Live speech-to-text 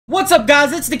What's up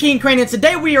guys, it's the King Crane and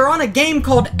today we are on a game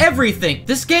called Everything.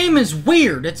 This game is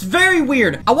weird, it's very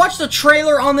weird. I watched the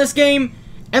trailer on this game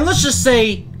and let's just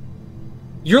say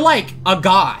you're like a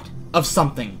god of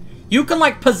something. You can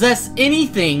like possess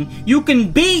anything, you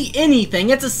can be anything.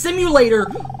 It's a simulator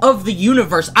of the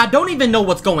universe. I don't even know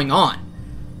what's going on.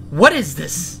 What is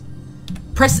this?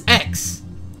 Press X.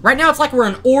 Right now it's like we're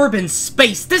an orb in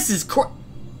space. This is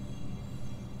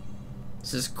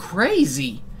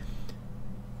crazy.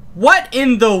 What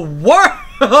in the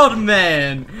world,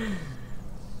 man?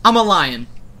 I'm a lion.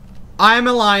 I am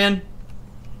a lion.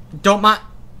 Don't mind.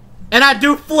 And I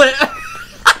do flip.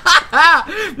 Now,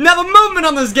 the movement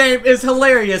on this game is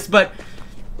hilarious, but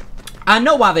I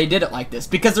know why they did it like this.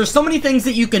 Because there's so many things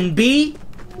that you can be.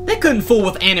 They couldn't fool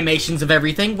with animations of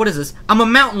everything. What is this? I'm a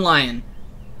mountain lion.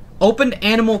 Opened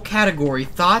animal category.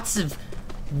 Thoughts of...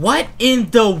 What in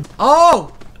the...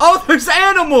 Oh, there's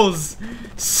animals.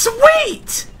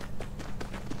 Sweet.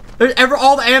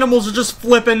 All the animals are just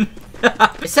flipping.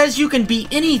 It says you can be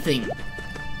anything.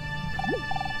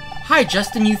 Hi,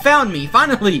 Justin, you found me,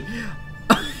 finally.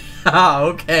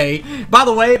 Okay. By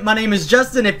the way, my name is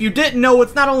Justin. If you didn't know,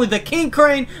 it's not only the King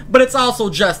Crane, but it's also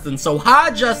Justin. So,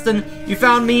 hi, Justin. You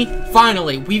found me,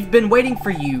 finally. We've been waiting for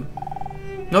you.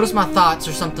 Notice my thoughts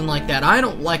or something like that. I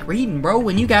don't like reading, bro,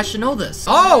 and you guys should know this.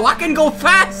 Oh, I can go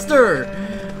faster.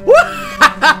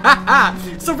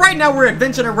 So right now we're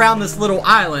adventuring around this little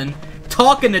island,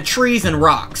 talking to trees and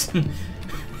rocks.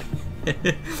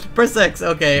 Press X,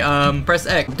 okay, press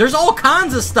X. There's all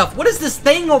kinds of stuff. What is this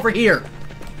thing over here?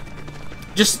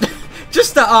 Just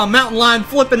a mountain lion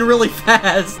flipping really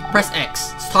fast. Press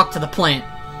X, let's talk to the plant.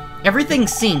 Everything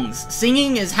sings.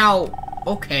 Singing is how,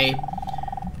 okay.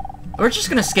 We're just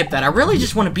gonna skip that. I really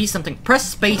just want to be something. Press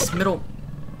space, middle.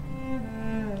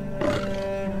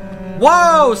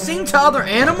 Whoa, sing to other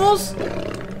animals?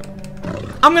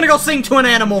 I'm gonna go sing to an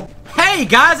animal. Hey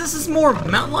guys, this is more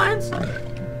mountain lions.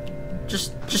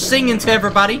 Just singing to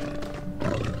everybody.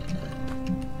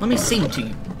 Let me sing to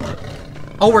you.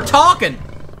 Oh, we're talking.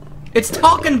 It's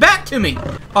talking back to me.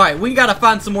 Alright, we gotta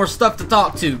find some more stuff to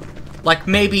talk to. Like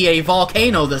maybe a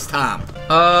volcano this time.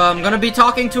 I'm gonna be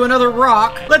talking to another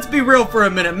rock. Let's be real for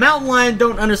a minute. Mountain lion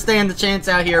don't understand the chants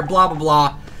out here, blah blah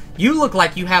blah. You look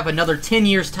like you have another 10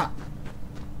 years time.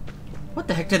 What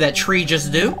the heck did that tree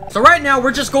just do? So right now,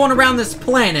 we're just going around this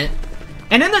planet.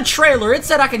 And in the trailer, it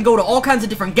said I can go to all kinds of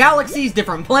different galaxies,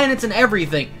 different planets, and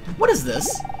everything. What is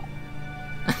this?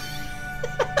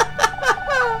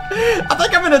 I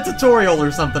think I'm in a tutorial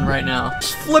or something right now.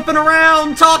 Just flipping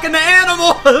around, talking to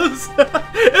animals.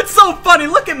 It's so funny.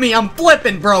 Look at me. I'm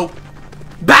flipping, bro.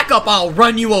 Back up. I'll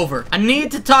run you over. I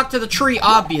need to talk to the tree.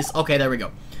 Obvious. Okay, there we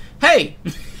go. Hey.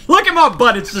 Look at my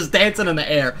butt, it's just dancing in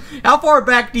the air. How far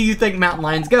back do you think mountain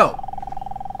lions go?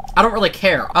 I don't really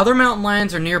care. Other mountain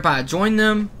lions are nearby. Join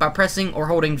them by pressing or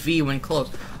holding V when close.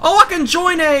 Oh, I can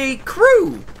join a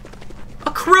crew.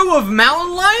 A crew of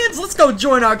mountain lions? Let's go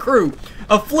join our crew.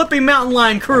 A flipping mountain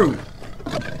lion crew.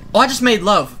 Oh, I just made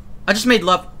love. I just made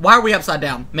love. Why are we upside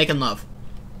down? Making love.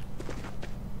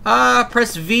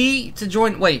 Press V to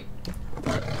join. Wait.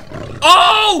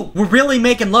 Oh! We're really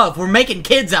making love. We're making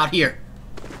kids out here.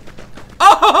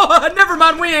 Oh, never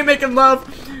mind, we ain't making love.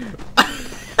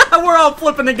 We're all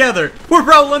flipping together. We're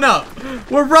rolling up.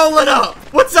 We're rolling up.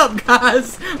 What's up,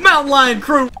 guys? Mountain Lion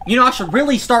crew. You know, I should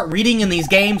really start reading in these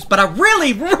games, but I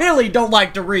really don't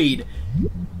like to read.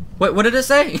 Wait, what did it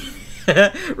say?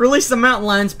 Release the mountain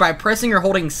lions by pressing or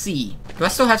holding C. Do I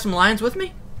still have some lions with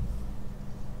me?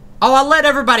 Oh, I let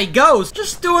everybody go.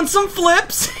 Just doing some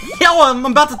flips. Yo, I'm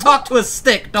about to talk to a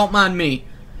stick. Don't mind me.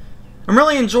 I'm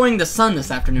really enjoying the sun this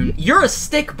afternoon. You're a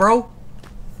stick, bro.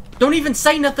 Don't even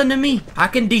say nothing to me. I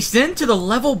can descend to the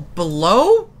level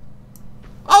below?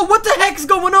 Oh, what the heck's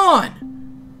going on?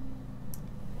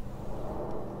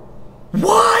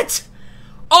 What?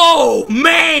 Oh,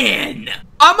 man.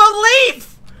 I'm a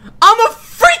leaf. I'm a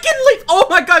freaking leaf. Oh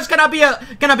my gosh, can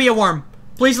I be a worm?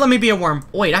 Please let me be a worm.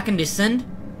 Wait, I can descend?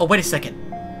 Oh, wait a second.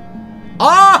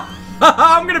 Oh,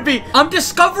 I'm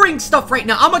discovering stuff right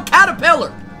now. I'm a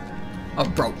caterpillar. Oh,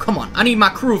 bro, come on. I need my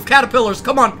crew of caterpillars.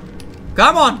 Come on.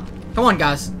 Come on. Come on,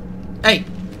 guys. Hey,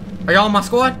 are y'all on my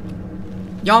squad?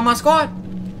 Y'all on my squad?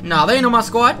 No, they ain't on my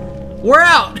squad. We're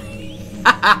out.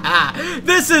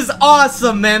 This is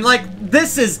awesome, man. Like,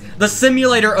 this is the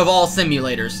simulator of all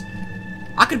simulators.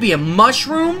 I could be a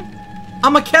mushroom.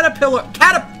 I'm a caterpillar.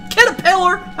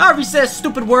 Caterpillar? However you say a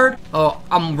stupid word. Oh,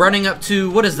 I'm running up to...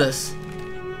 What is this?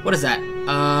 What is that?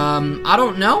 I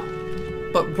don't know.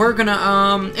 But we're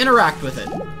gonna, interact with it.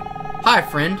 Hi,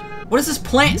 friend. What is this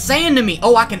plant saying to me?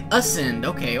 Oh, I can ascend.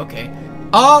 Okay, okay.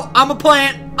 Oh, I'm a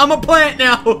plant. I'm a plant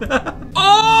now.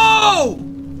 Oh!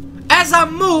 As I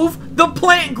move, the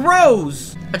plant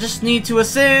grows. I just need to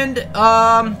ascend.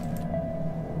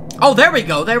 Oh, there we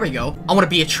go. There we go. I want to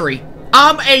be a tree.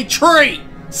 I'm a tree.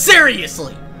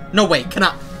 Seriously. No, wait. Can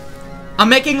I? I'm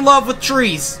making love with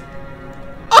trees.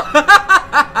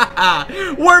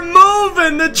 We're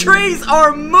moving. The trees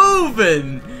are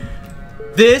moving.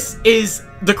 This is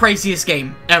the craziest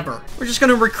game ever. We're just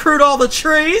gonna recruit all the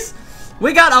trees.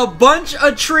 We got a bunch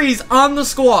of trees on the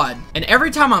squad. And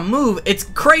every time I move, it's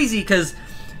crazy because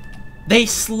they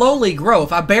slowly grow.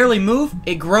 If I barely move,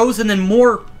 it grows and then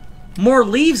more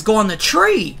leaves go on the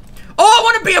tree. Oh, I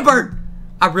want to be a bird.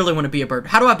 I really want to be a bird.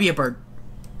 How do I be a bird?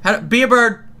 How to be a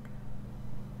bird?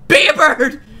 Be a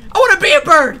bird. I want to be a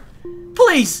bird.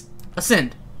 Please.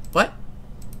 Ascend. What?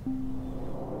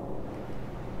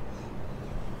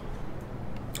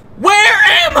 Where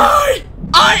am I?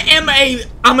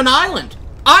 I'm an island.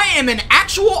 I am an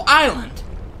actual island.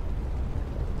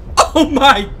 Oh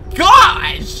my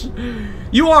gosh.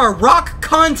 You are a rock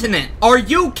continent. Are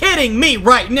you kidding me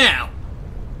right now?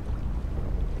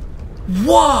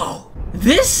 Whoa.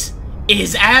 This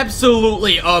is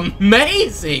absolutely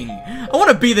amazing. I want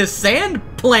to be this sand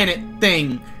planet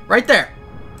thing right there.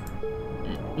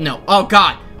 No. Oh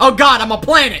god. Oh god, I'm a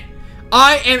planet.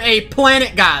 I am a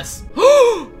planet, guys.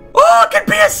 Oh, I could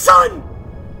be a sun.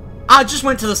 I just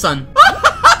went to the sun.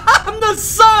 I'm the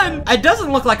sun. It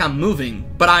doesn't look like I'm moving,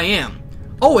 but I am.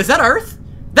 Oh, is that Earth?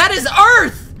 That is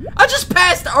Earth. I just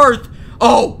passed Earth.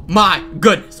 Oh my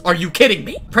goodness. Are you kidding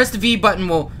me? Press the V button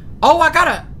will... Oh, I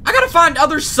gotta find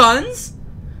other suns?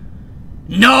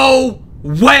 No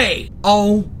way.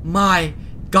 Oh my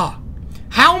god.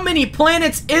 How many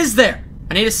planets is there?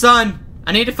 I need a sun.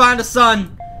 I need to find a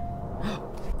sun.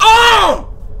 Oh!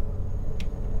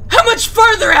 How much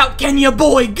further out can your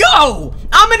boy go?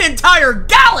 I'm an entire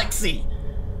galaxy.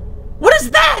 What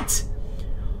is that?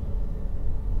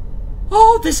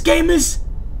 Oh, this game is...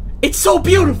 It's so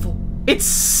beautiful. It's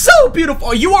so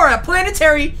beautiful. You are a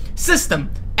planetary system.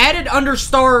 Added under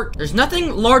star. There's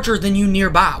nothing larger than you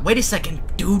nearby. Wait a second,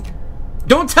 dude.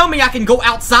 Don't tell me I can go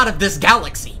outside of this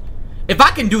galaxy. If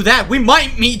I can do that, we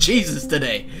might meet Jesus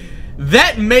today.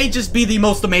 That may just be the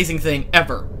most amazing thing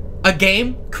ever. A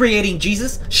game creating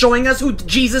Jesus, showing us who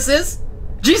Jesus is.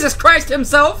 Jesus Christ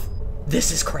himself.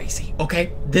 This is crazy,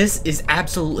 okay? This is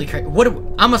absolutely crazy.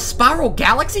 I'm a spiral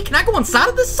galaxy? Can I go inside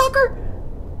of this sucker?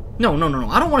 No.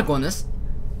 I don't want to go in this.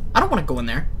 I don't want to go in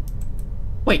there.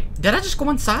 Wait, did I just go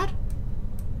inside?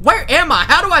 Where am I?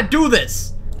 How do I do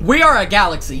this? We are a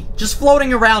galaxy, just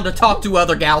floating around to talk to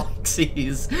other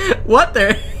galaxies. What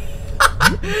the...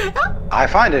 I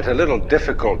find it a little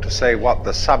difficult to say what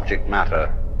the subject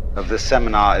matter of this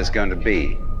seminar is going to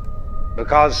be,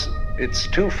 because it's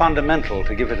too fundamental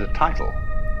to give it a title.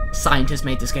 Scientists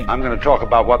made this game. I'm going to talk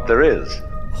about what there is.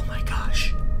 Oh my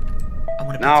gosh. I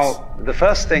want to Now, the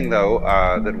first thing, though,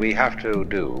 that we have to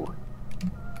do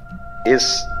is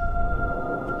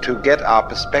to get our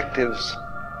perspectives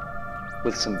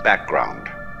with some background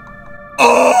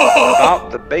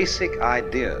about the basic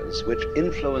ideas which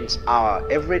influence our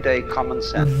everyday common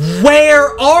sense.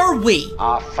 Where are we?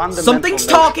 Our fundamental Something's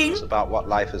talking about what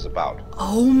life is about.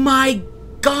 Oh my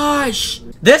gosh.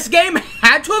 This game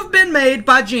had to have been made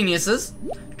by geniuses.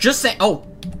 Just say, oh,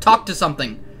 talk to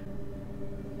something.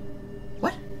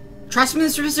 What? Trust me,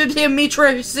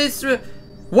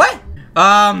 what?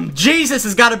 Jesus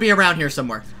has got to be around here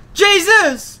somewhere.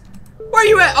 Jesus! Where are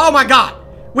you at? Oh my god.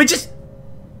 We just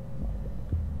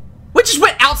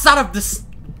went outside of this.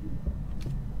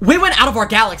 We went out of our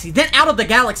galaxy, then out of the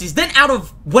galaxies, then out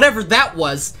of whatever that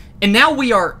was, and now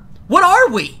we are... What are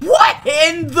we? What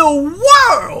in the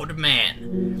world,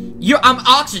 man? I'm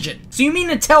oxygen. So you mean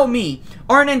to tell me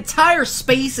our entire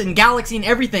space and galaxy and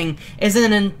everything is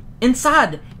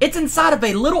inside? It's inside of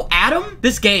a little atom?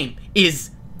 This game is...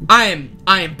 I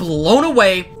am blown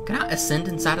away. Can I ascend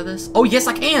inside of this? Oh, yes,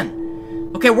 I can.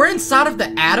 Okay, we're inside of the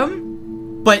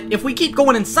atom, but if we keep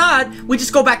going inside, we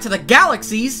just go back to the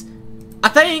galaxies. I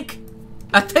think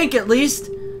at least.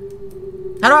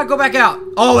 How do I go back out?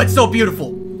 Oh, it's so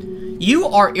beautiful. You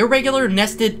are irregular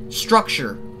nested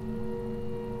structure.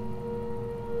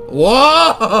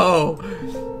 Whoa!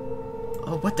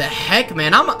 Oh, what the heck,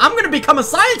 man? I'm gonna become a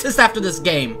scientist after this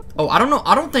game. Oh, I don't know.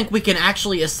 I don't think we can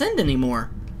actually ascend anymore.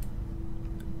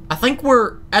 I think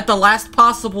we're at the last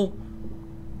possible...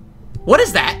 What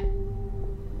is that?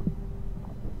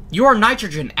 You are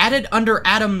nitrogen added under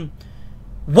atom...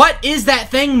 What is that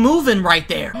thing moving right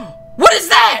there? What is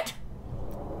that?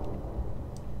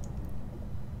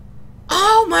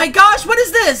 Oh my gosh, what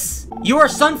is this? You are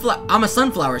sunflower... I'm a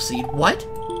sunflower seed. What?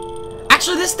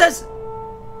 Actually, this does...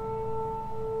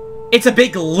 It's a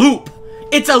big loop.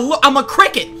 I'm a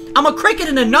cricket. I'm a cricket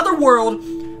in another world,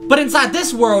 but inside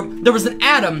this world, there was an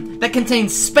atom that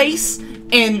contains space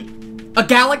and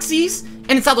galaxies,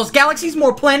 and inside those galaxies,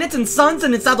 more planets and suns,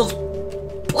 and inside those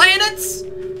planets,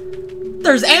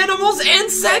 there's animals,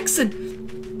 insects,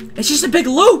 and it's just a big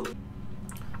loop.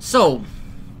 So,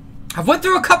 I've went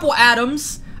through a couple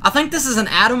atoms. I think this is an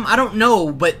atom. I don't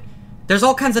know, but there's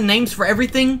all kinds of names for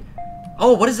everything.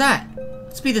 Oh, what is that?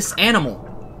 Let's be this animal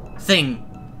thing.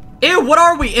 Ew, what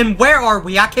are we? And where are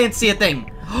we? I can't see a thing.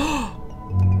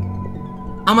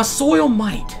 I'm a soil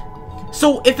mite.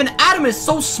 So if an atom is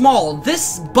so small,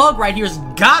 this bug right here has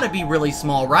gotta be really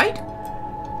small, right?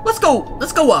 Let's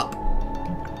go up.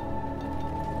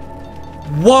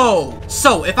 Whoa.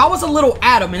 So if I was a little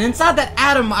atom, and inside that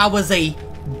atom I was a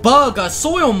bug, a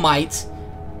soil mite,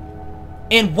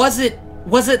 and was it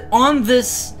on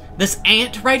this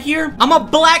ant right here? I'm a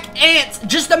black ant.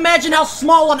 Just imagine how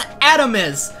small an atom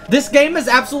is. This game is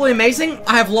absolutely amazing.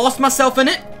 I have lost myself in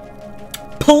it.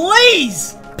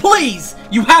 Please, please,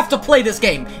 you have to play this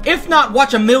game. If not,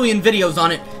 watch a million videos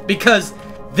on it, because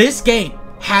this game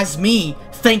has me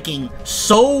thinking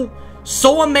so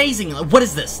amazing. What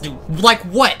is this, dude? Like,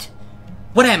 what?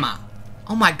 What am I?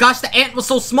 Oh my gosh, the ant was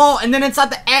so small, and then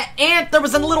inside the ant, there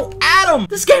was a little atom.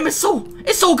 This game is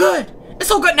it's so good. It's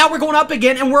so good. Now we're going up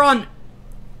again, and we're on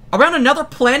around another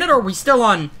planet, or are we still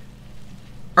on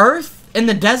Earth in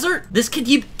the desert? This could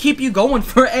keep you going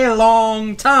for a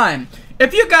long time.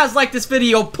 If you guys like this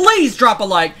video, please drop a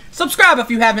like, subscribe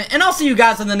if you haven't, and I'll see you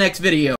guys in the next video.